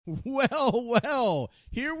Well,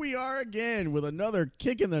 here we are again with another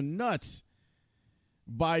kick in the nuts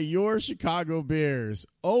by your Chicago Bears.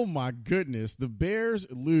 Oh my goodness, the Bears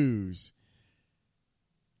lose.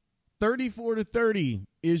 34-30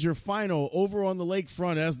 is your final over on the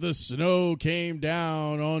lakefront as the snow came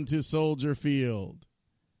down onto Soldier Field.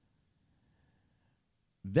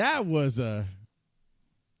 That was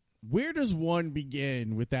where does one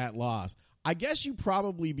begin with that loss? I guess you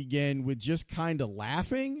probably begin with just kind of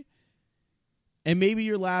laughing, and maybe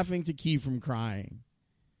you're laughing to keep from crying.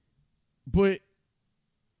 But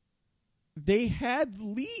they had the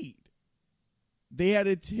lead. They had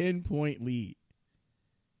a 10-point lead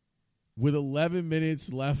with 11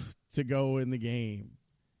 minutes left to go in the game.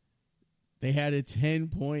 They had a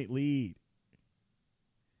 10-point lead.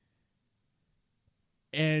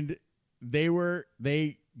 And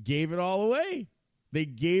they gave it all away. They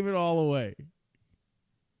gave it all away.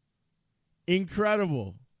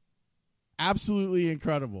 Incredible. Absolutely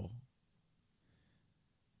incredible.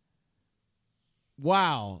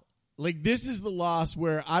 Wow. Like, this is the loss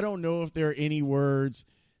where I don't know if there are any words.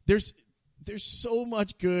 There's so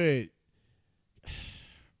much good.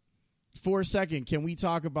 For a second, can we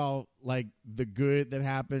talk about, like, the good that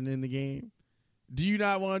happened in the game? Do you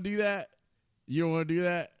not want to do that? You don't want to do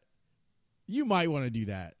that? You might want to do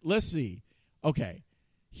that. Let's see. Okay,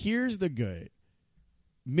 here's the good.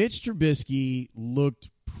 Mitch Trubisky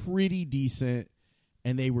looked pretty decent,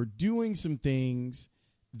 and they were doing some things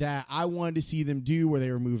that I wanted to see them do where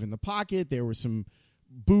they were moving the pocket. There was some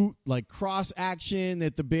cross action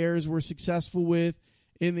that the Bears were successful with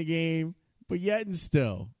in the game, but yet and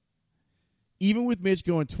still, even with Mitch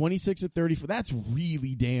going 26 of 34, that's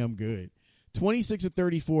really damn good. 26 of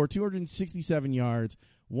 34, 267 yards,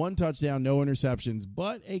 1 touchdown, no interceptions,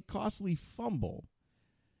 but a costly fumble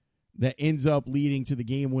that ends up leading to the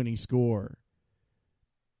game-winning score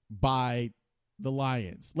by the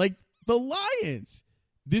Lions. Like, the Lions,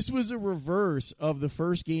 this was a reverse of the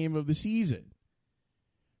first game of the season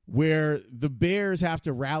where the Bears have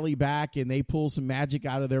to rally back and they pull some magic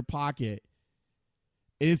out of their pocket.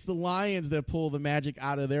 And it's the Lions that pull the magic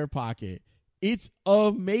out of their pocket. It's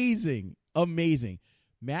amazing. Amazing.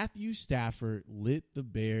 Matthew Stafford lit the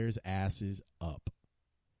Bears' asses up.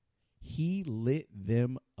 He lit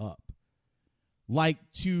them up. Like,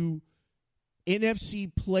 to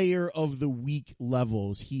NFC Player of the Week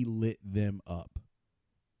levels, he lit them up.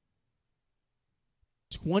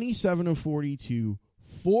 27 of 42,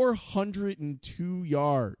 402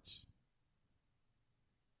 yards.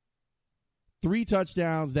 3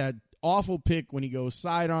 touchdowns, that awful pick when he goes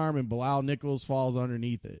sidearm and Bilal Nichols falls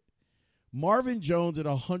underneath it. Marvin Jones at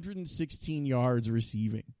 116 yards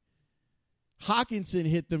receiving. Hawkinson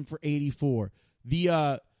hit them for 84.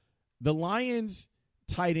 The Lions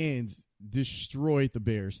tight ends destroyed the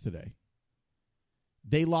Bears today.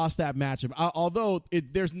 They lost that matchup. Although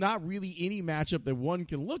there's not really any matchup that one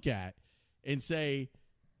can look at and say,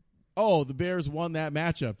 oh, the Bears won that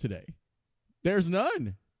matchup today. There's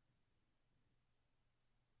none.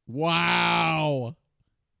 Wow.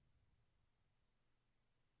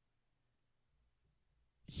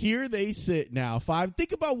 Here they sit now.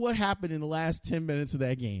 Think about what happened in the last 10 minutes of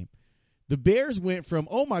that game. The Bears went from,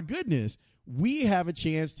 oh my goodness, we have a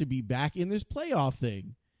chance to be back in this playoff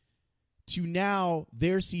thing, to now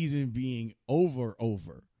their season being over.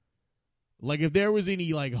 Like, if there was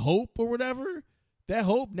any like hope or whatever, that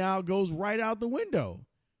hope now goes right out the window.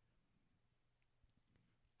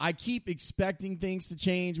 I keep expecting things to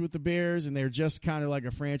change with the Bears, and they're just kind of like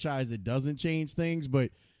a franchise that doesn't change things,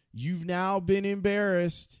 but you've now been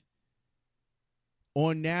embarrassed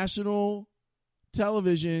on national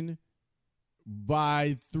television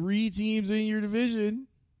by 3 teams in your division.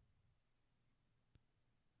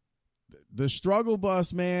 The struggle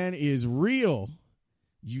bus, man, is real.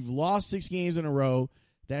 You've lost 6 games in a row.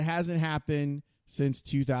 That hasn't happened since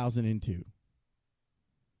 2002.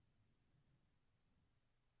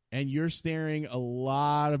 And you're staring a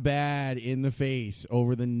lot of bad in the face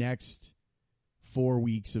over the next 4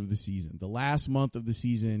 weeks of the season. The last month of the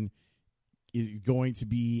season is going to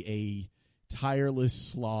be a tireless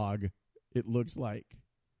slog, it looks like.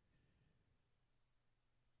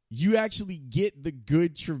 You actually get the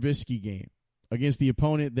good Trubisky game against the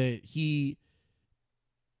opponent that he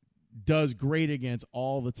does great against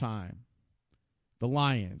all the time, the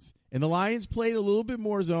Lions. And the Lions played a little bit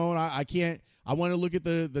more zone. I want to look at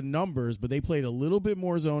the numbers, but they played a little bit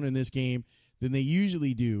more zone in this game than they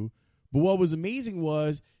usually do. But what was amazing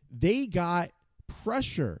was they got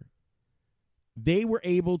pressure. They were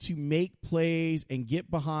able to make plays and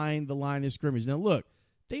get behind the line of scrimmage. Now, look,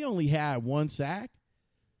 they only had 1 sack,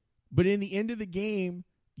 but in the end of the game,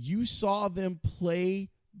 you saw them play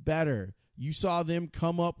better. You saw them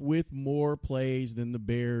come up with more plays than the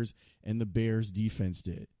Bears and the Bears defense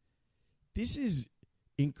did. This is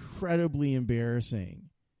incredibly embarrassing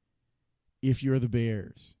if you're the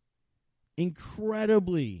Bears.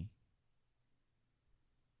 Incredibly.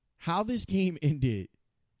 How this game ended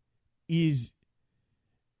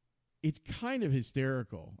it's kind of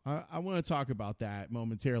hysterical. I want to talk about that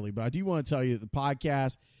momentarily, but I do want to tell you that the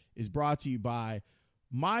podcast is brought to you by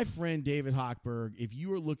my friend David Hochberg. If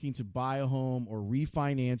you are looking to buy a home or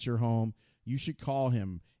refinance your home, you should call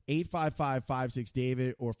him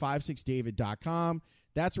 855-56-DAVID or 56david.com.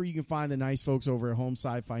 That's where you can find the nice folks over at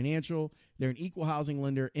Homeside Financial. They're an equal housing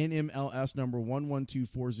lender, NMLS number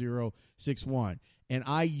 1124061. And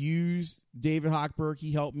I use David Hochberg.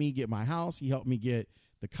 He helped me get my house. He helped me get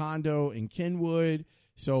the condo in Kenwood.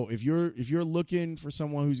 So if you're looking for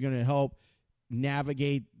someone who's going to help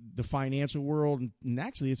navigate the financial world, and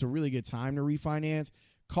actually it's a really good time to refinance,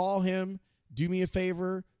 call him, do me a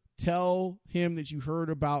favor, tell him that you heard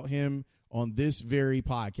about him on this very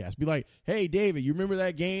podcast. Be like, hey, David, you remember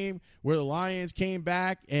that game where the Lions came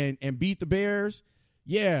back and beat the Bears?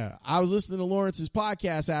 Yeah, I was listening to Lawrence's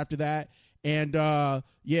podcast after that, and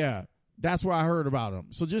yeah, that's where I heard about him.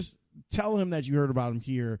 So just tell him that you heard about him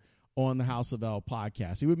here on the House of L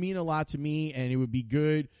podcast. It would mean a lot to me, and it would be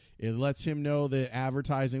good. It lets him know that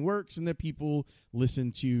advertising works and that people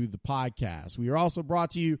listen to the podcast. We are also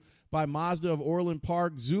brought to you by Mazda of Orland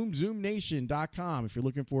Park, ZoomZoomNation.com. If you're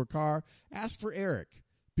looking for a car, ask for Eric.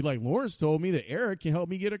 Be like, Lawrence told me that Eric can help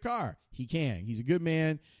me get a car. He can. He's a good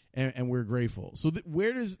man, and we're grateful. So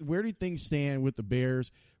where do things stand with the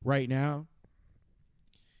Bears right now?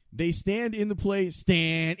 They stand in the place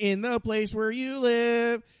where you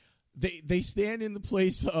live. They stand in the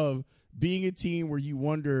place of being a team where you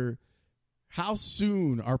wonder, how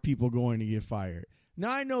soon are people going to get fired?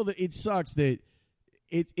 Now, I know that it sucks that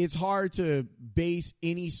it's hard to base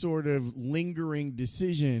any sort of lingering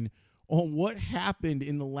decision on what happened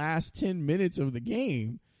in the last 10 minutes of the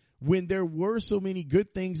game when there were so many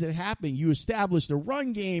good things that happened. You established a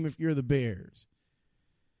run game if you're the Bears.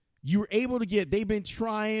 You were able to they've been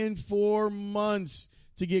trying for months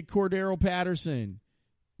to get Cordero Patterson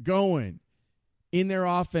going in their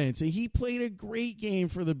offense, and he played a great game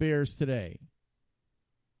for the Bears today.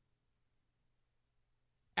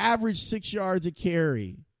 Averaged 6 yards a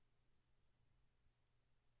carry.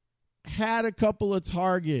 Had a couple of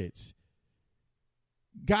targets.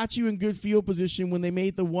 Got you in good field position when they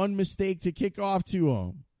made the one mistake to kick off to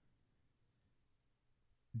him.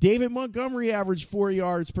 David Montgomery averaged 4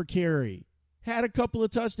 yards per carry. Had a couple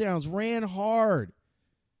of touchdowns. Ran hard.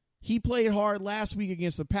 He played hard last week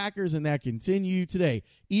against the Packers, and that continued today.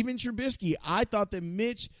 Even Trubisky, I thought that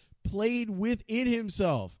Mitch played within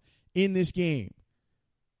himself in this game.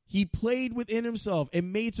 He played within himself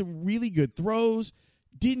and made some really good throws.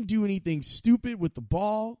 Didn't do anything stupid with the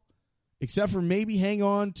ball, except for maybe hang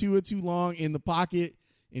on to it too long in the pocket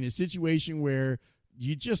in a situation where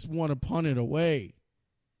you just want to punt it away.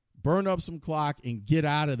 Burn up some clock and get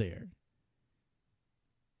out of there.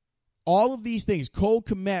 All of these things. Cole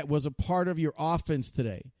Kmet was a part of your offense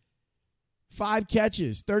today. 5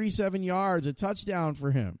 catches, 37 yards, a touchdown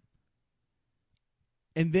for him.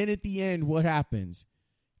 And then at the end, what happens?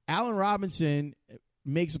 Allen Robinson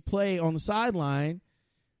makes a play on the sideline.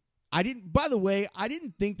 I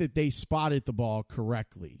didn't think that they spotted the ball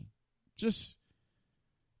correctly.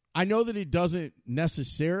 I know that it doesn't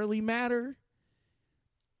necessarily matter.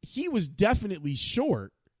 He was definitely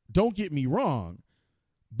short. Don't get me wrong.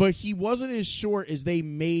 But he wasn't as short as they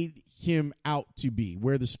made him out to be.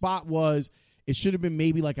 Where the spot was, it should have been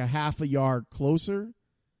maybe like a half a yard closer.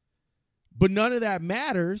 But none of that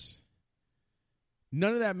matters.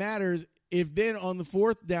 None of that matters if then on the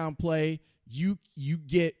 4th down play, you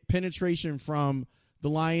get penetration from the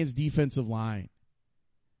Lions defensive line.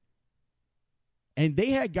 And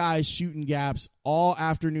they had guys shooting gaps all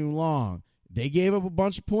afternoon long. They gave up a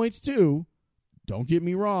bunch of points too. Don't get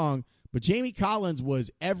me wrong. But Jamie Collins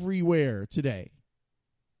was everywhere today.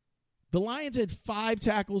 The Lions had 5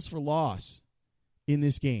 tackles for loss in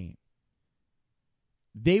this game.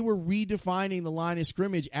 They were redefining the line of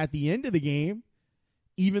scrimmage at the end of the game,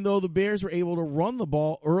 even though the Bears were able to run the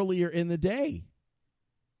ball earlier in the day.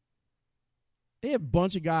 They had a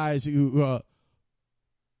bunch of guys who,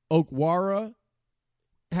 Okwara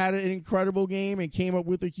had an incredible game and came up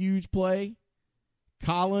with a huge play.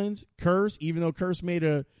 Collins, Curse, even though Curse made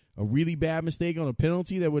a really bad mistake on a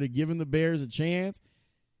penalty that would have given the Bears a chance,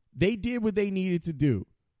 they did what they needed to do.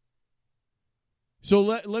 So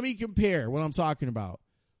let me compare what I'm talking about.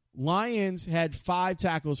 Lions had 5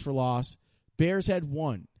 tackles for loss. Bears had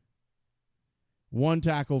one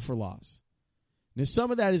tackle for loss. Now,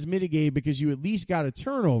 some of that is mitigated because you at least got a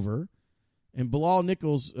turnover, and Bilal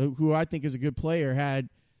Nichols, who I think is a good player, had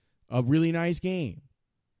a really nice game.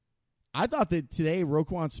 I thought that today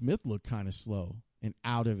Roquan Smith looked kind of slow and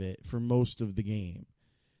out of it for most of the game.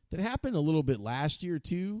 That happened a little bit last year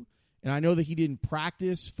too, and I know that he didn't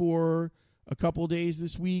practice for a couple of days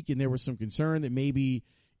this week, and there was some concern that maybe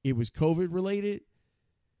it was COVID related.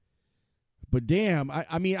 But damn,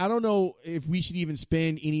 I mean, I don't know if we should even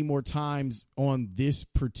spend any more times on this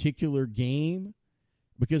particular game,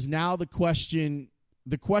 because now the questions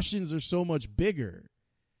are so much bigger.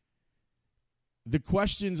 The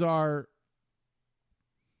questions are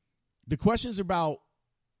about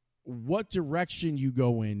what direction you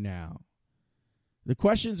go in now. The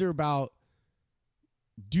questions are about,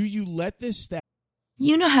 do you let this staff?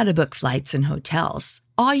 You know how to book flights and hotels.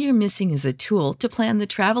 All you're missing is a tool to plan the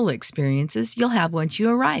travel experiences you'll have once you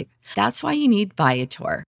arrive. That's why you need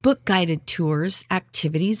Viator. Book guided tours,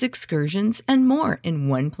 activities, excursions, and more in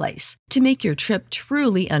one place to make your trip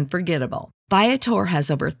truly unforgettable. Viator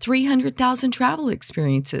has over 300,000 travel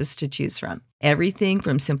experiences to choose from. Everything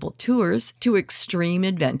from simple tours to extreme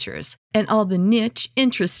adventures and all the niche,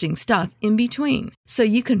 interesting stuff in between. So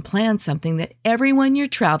you can plan something that everyone you're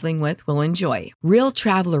traveling with will enjoy. Real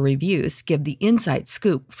traveler reviews give the inside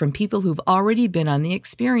scoop from people who've already been on the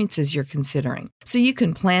experiences you're considering. So you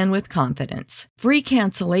can plan with confidence. Free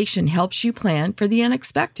cancellation helps you plan for the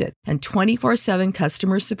unexpected. And 24/7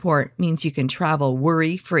 customer support means you can travel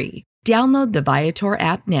worry-free. Download the Viator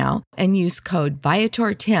app now and use code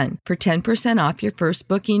Viator10 for 10% off your first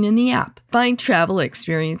booking in the app. Find travel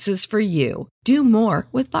experiences for you. Do more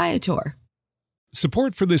with Viator.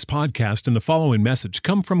 Support for this podcast and the following message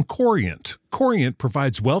come from Corient. Corient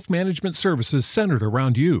provides wealth management services centered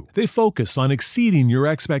around you. They focus on exceeding your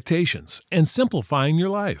expectations and simplifying your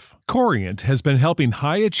life. Corient has been helping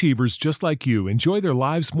high achievers just like you enjoy their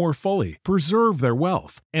lives more fully, preserve their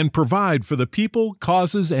wealth, and provide for the people,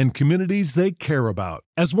 causes, and communities they care about.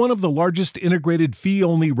 As one of the largest integrated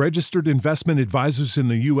fee-only registered investment advisors in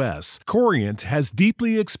the U.S., Corient has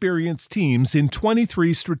deeply experienced teams in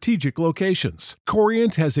 23 strategic locations.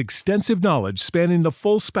 Corient has extensive knowledge spanning the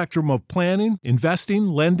full spectrum of planning, investing,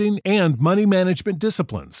 lending, and money management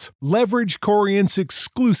disciplines. Leverage Corient's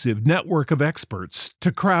exclusive network of experts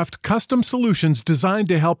to craft custom solutions designed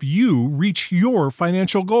to help you reach your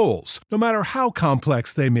financial goals, no matter how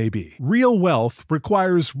complex they may be. Real wealth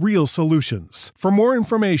requires real solutions. For more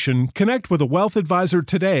information, connect with a wealth advisor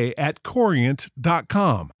today at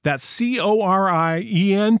Corient.com. That's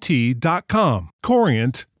Corient.com.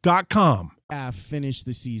 Corient.com. Finish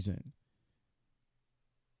the season.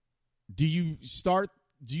 Do you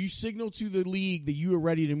signal to the league that you are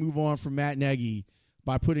ready to move on from Matt Nagy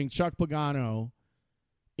by putting Chuck Pagano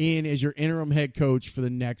in as your interim head coach for the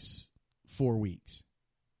next 4 weeks?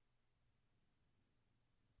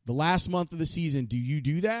 The last month of the season, do you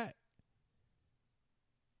do that?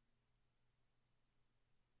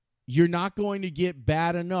 You're not going to get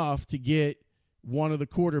bad enough to get one of the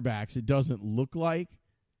quarterbacks, it doesn't look like.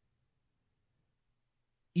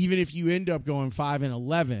 Even if you end up going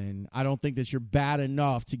 5-11, I don't think that you're bad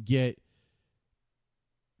enough to get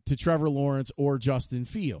to Trevor Lawrence or Justin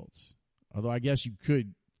Fields. Although I guess you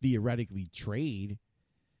could theoretically trade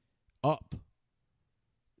up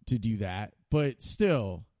to do that. But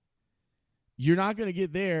still, you're not going to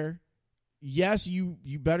get there. Yes, you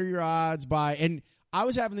better your odds by, and I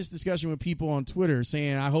was having this discussion with people on Twitter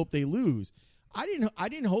saying I hope they lose. I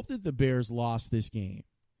didn't hope that the Bears lost this game.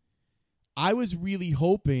 I was really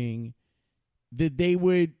hoping that they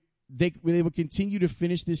would continue to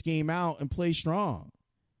finish this game out and play strong.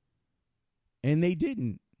 And they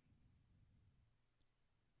didn't.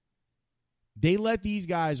 They let these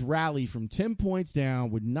guys rally from 10 points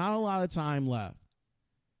down with not a lot of time left.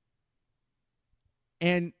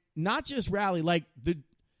 And not just rally,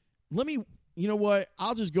 you know what?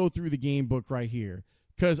 I'll just go through the game book right here.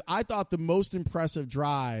 Because I thought the most impressive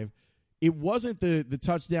drive, it wasn't the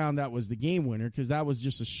touchdown that was the game winner, because that was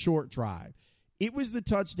just a short drive. It was the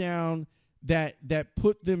touchdown that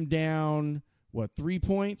put them down, 3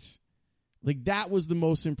 points? Like, that was the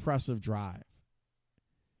most impressive drive.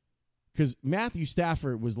 Because Matthew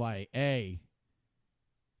Stafford was like, hey,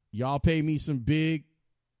 y'all pay me some big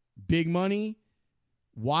money.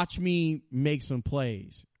 Watch me make some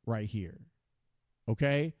plays right here.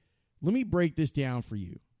 Okay? Let me break this down for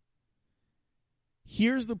you.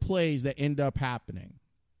 Here's the plays that end up happening.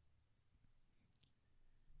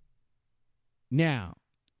 Now,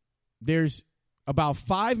 there's about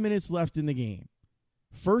 5 minutes left in the game.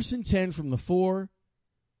 1st and 10 from the 4.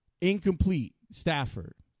 incomplete,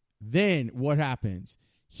 Stafford. Then what happens?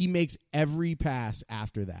 He makes every pass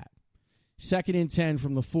after that. 2nd and 10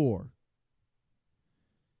 from the 4.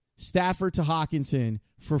 Stafford to Hockenson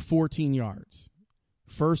for 14 yards.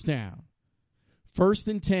 First down. 1st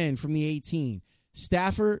and 10 from the 18.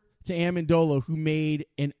 Stafford to Amendola, who made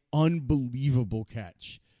an unbelievable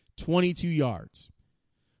catch. 22 yards.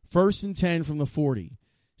 1st and 10 from the 40.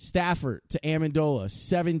 Stafford to Amendola,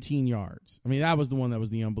 17 yards. I mean, that was the one that was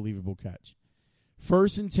the unbelievable catch.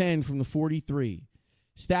 1st and 10 from the 43.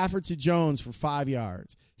 Stafford to Jones for 5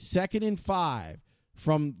 yards. 2nd and 5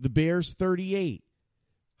 from the Bears 38.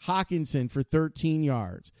 Hockenson for 13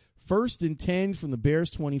 yards. 1st and 10 from the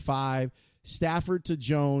Bears 25. Stafford to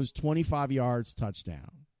Jones, 25 yards,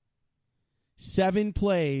 touchdown. 7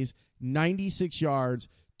 plays, 96 yards,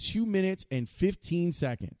 2 minutes and 15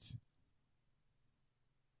 seconds.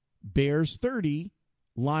 Bears 30,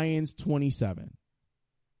 Lions 27.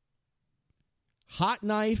 Hot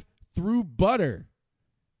knife through butter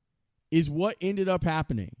is what ended up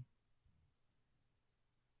happening.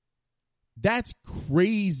 That's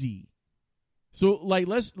crazy. So,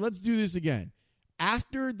 let's do this again.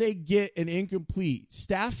 After they get an incomplete,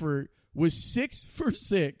 Stafford was 6 for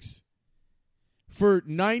 6 for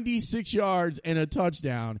 96 yards and a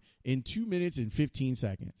touchdown in 2 minutes and 15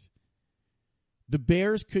 seconds. The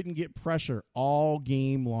Bears couldn't get pressure all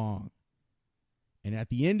game long. And at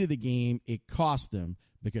the end of the game, it cost them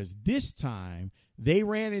because this time they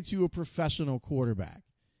ran into a professional quarterback.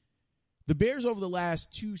 The Bears over the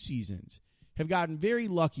last 2 seasons have gotten very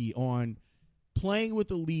lucky on playing with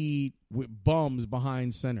the lead with bums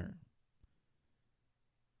behind center.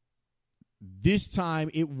 This time,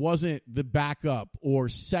 it wasn't the backup or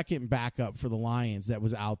second backup for the Lions that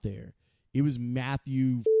was out there. It was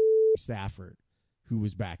Matthew Stafford who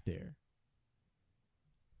was back there.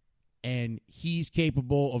 And he's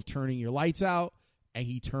capable of turning your lights out, and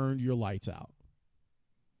he turned your lights out.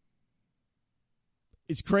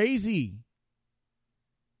 It's crazy.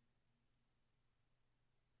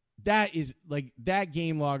 That is that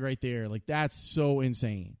game log right there. That's so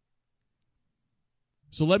insane.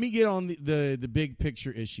 So let me get on the big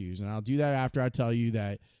picture issues, and I'll do that after I tell you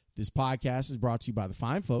that this podcast is brought to you by the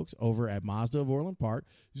fine folks over at Mazda of Orland Park,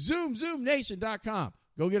 ZoomZoomNation.com.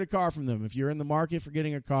 Go get a car from them. If you're in the market for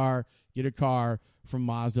getting a car, get a car from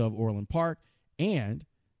Mazda of Orland Park. And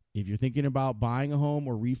if you're thinking about buying a home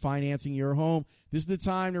or refinancing your home, this is the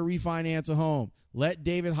time to refinance a home. Let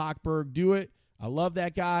David Hochberg do it. I love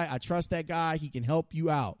that guy. I trust that guy. He can help you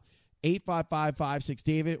out.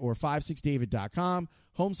 855-56-DAVID or 56david.com.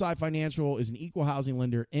 Homeside Financial is an equal housing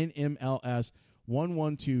lender, NMLS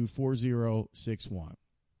 1124061.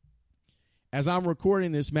 As I'm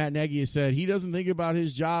recording this, Matt Nagy has said he doesn't think about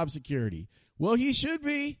his job security. Well, he should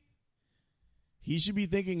be. He should be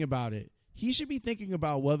thinking about it. He should be thinking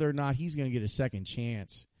about whether or not he's going to get a second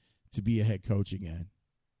chance to be a head coach again.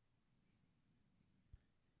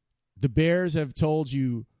 The Bears have told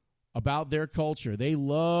you about their culture. They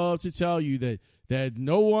love to tell you that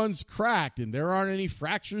no one's cracked and there aren't any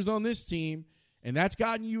fractures on this team, and that's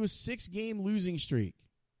gotten you a 6-game losing streak.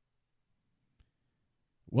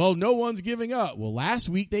 Well, no one's giving up. Well, last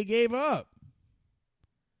week they gave up.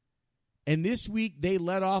 And this week they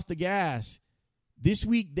let off the gas. This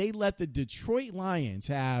week they let the Detroit Lions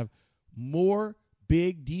have more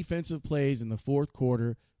big defensive plays in the fourth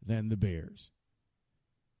quarter than the Bears.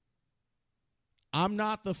 I'm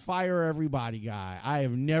not the fire everybody guy. I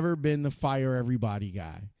have never been the fire everybody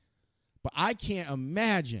guy. But I can't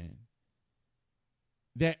imagine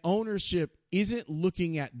that ownership isn't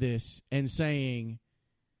looking at this and saying,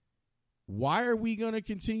 why are we going to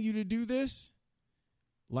continue to do this?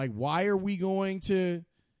 Why are we going to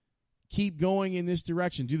keep going in this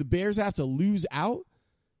direction? Do the Bears have to lose out?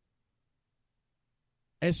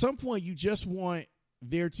 At some point, you just want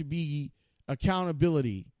there to be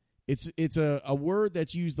accountability. It's a word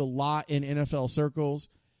that's used a lot in NFL circles,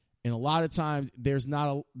 and a lot of times there's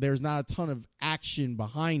not a ton of action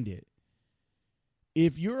behind it.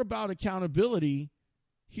 If you're about accountability,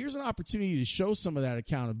 here's an opportunity to show some of that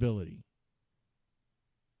accountability.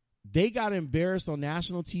 They got embarrassed on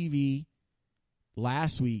national TV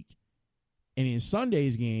last week, and in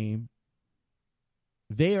Sunday's game,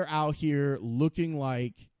 they are out here looking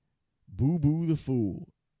like boo-boo the fool,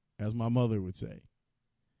 as my mother would say.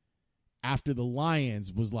 After the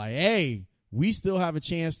Lions was like, hey, we still have a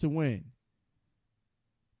chance to win,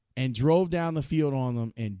 and drove down the field on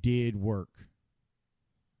them and did work.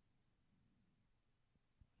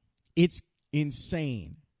 It's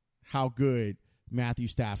insane how good Matthew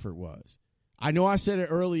Stafford was. I know I said it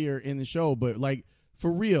earlier in the show, but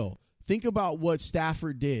for real, think about what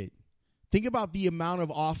Stafford did. Think about the amount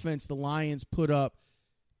of offense the Lions put up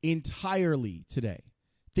entirely today.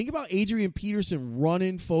 Think about Adrian Peterson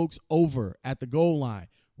running folks over at the goal line,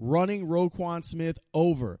 running Roquan Smith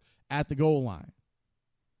over at the goal line.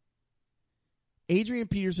 Adrian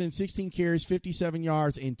Peterson, 16 carries, 57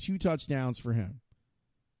 yards, and 2 touchdowns for him.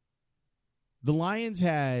 The Lions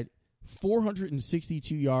had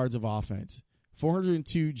 462 yards of offense,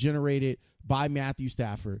 402 generated by Matthew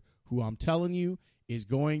Stafford, who I'm telling you is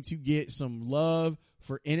going to get some love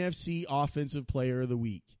for NFC Offensive Player of the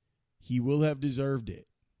Week. He will have deserved it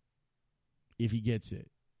if he gets it.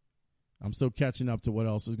 I'm still catching up to what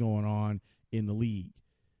else is going on in the league.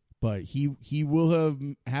 But he will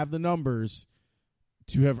have the numbers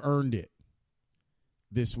to have earned it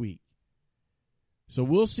this week. So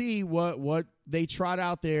we'll see what they trot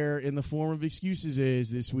out there in the form of excuses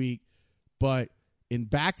is this week. But in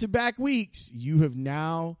back-to-back weeks, you have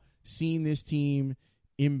now seen this team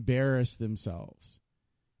embarrass themselves.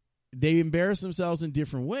 They embarrassed themselves in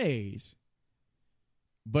different ways,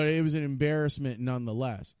 but it was an embarrassment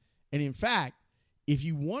nonetheless. And in fact, if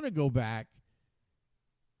you want to go back,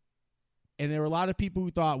 and there were a lot of people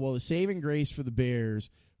who thought, well, the saving grace for the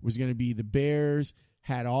Bears was going to be the Bears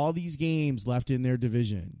had all these games left in their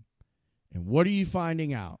division. And what are you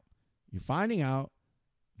finding out? You're finding out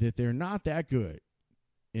that they're not that good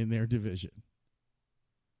in their division.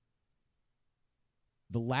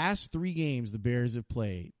 The last 3 games the Bears have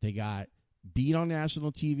played, they got beat on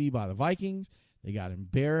national TV by the Vikings. They got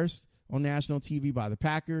embarrassed on national TV by the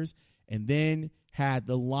Packers, and then had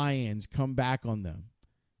the Lions come back on them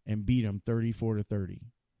and beat them 34-30.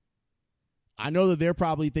 I know that they're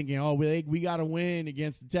probably thinking, oh, we got to win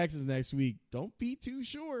against the Texans next week. Don't be too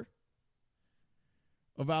sure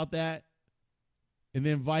about that. And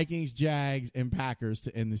then Vikings, Jags, and Packers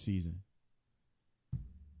to end the season.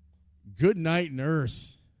 Good night,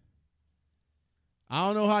 nurse. I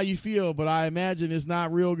don't know how you feel, but I imagine it's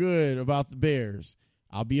not real good about the Bears.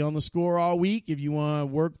 I'll be on the score all week if you want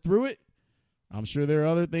to work through it. I'm sure there are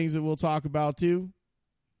other things that we'll talk about too.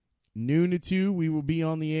 Noon to 2, we will be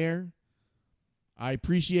on the air. I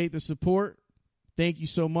appreciate the support. Thank you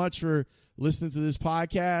so much for listening to this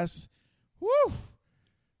podcast. Woo!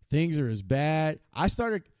 Things are as bad.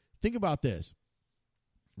 Think about this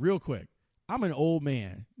real quick. I'm an old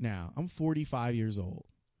man now. I'm 45 years old.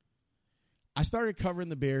 I started covering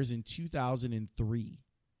the Bears in 2003.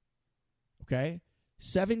 Okay?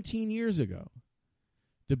 17 years ago.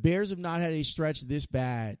 The Bears have not had a stretch this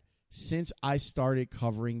bad since I started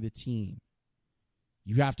covering the team.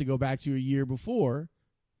 You have to go back to a year before,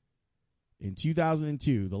 in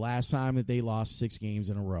 2002, the last time that they lost 6 games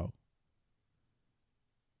in a row.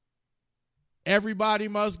 Everybody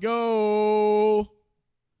must go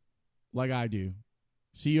like I do.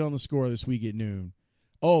 See you on the score this week at noon.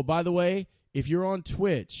 Oh, by the way, if you're on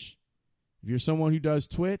Twitch, if you're someone who does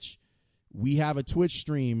Twitch, we have a Twitch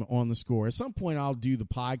stream on the score. At some point, I'll do the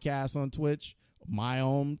podcast on Twitch, my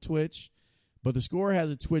own Twitch. But the score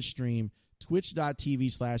has a Twitch stream,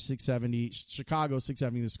 twitch.tv/670, Chicago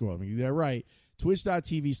 670 the score. Let me get that right.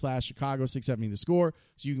 Twitch.tv/Chicago 670 the score.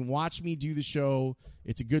 So you can watch me do the show.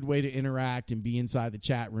 It's a good way to interact and be inside the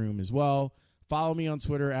chat room as well. Follow me on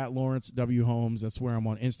Twitter at Lawrence W. Holmes. That's where I'm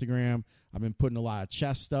on Instagram. I've been putting a lot of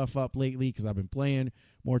chess stuff up lately because I've been playing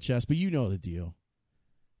more chess, but you know the deal.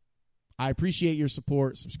 I appreciate your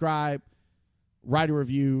support. Subscribe, write a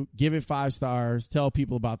review, give it 5 stars, tell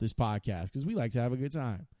people about this podcast because we like to have a good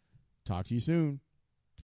time. Talk to you soon.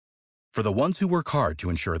 For the ones who work hard to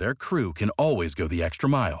ensure their crew can always go the extra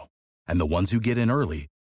mile, and the ones who get in early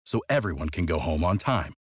so everyone can go home on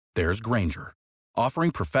time, there's Grainger,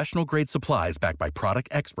 offering professional-grade supplies backed by product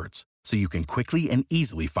experts so you can quickly and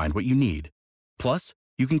easily find what you need. Plus,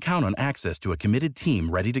 you can count on access to a committed team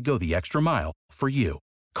ready to go the extra mile for you.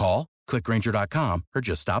 Call, click Grainger.com, or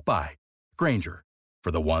just stop by. Grainger, for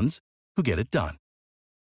the ones who get it done.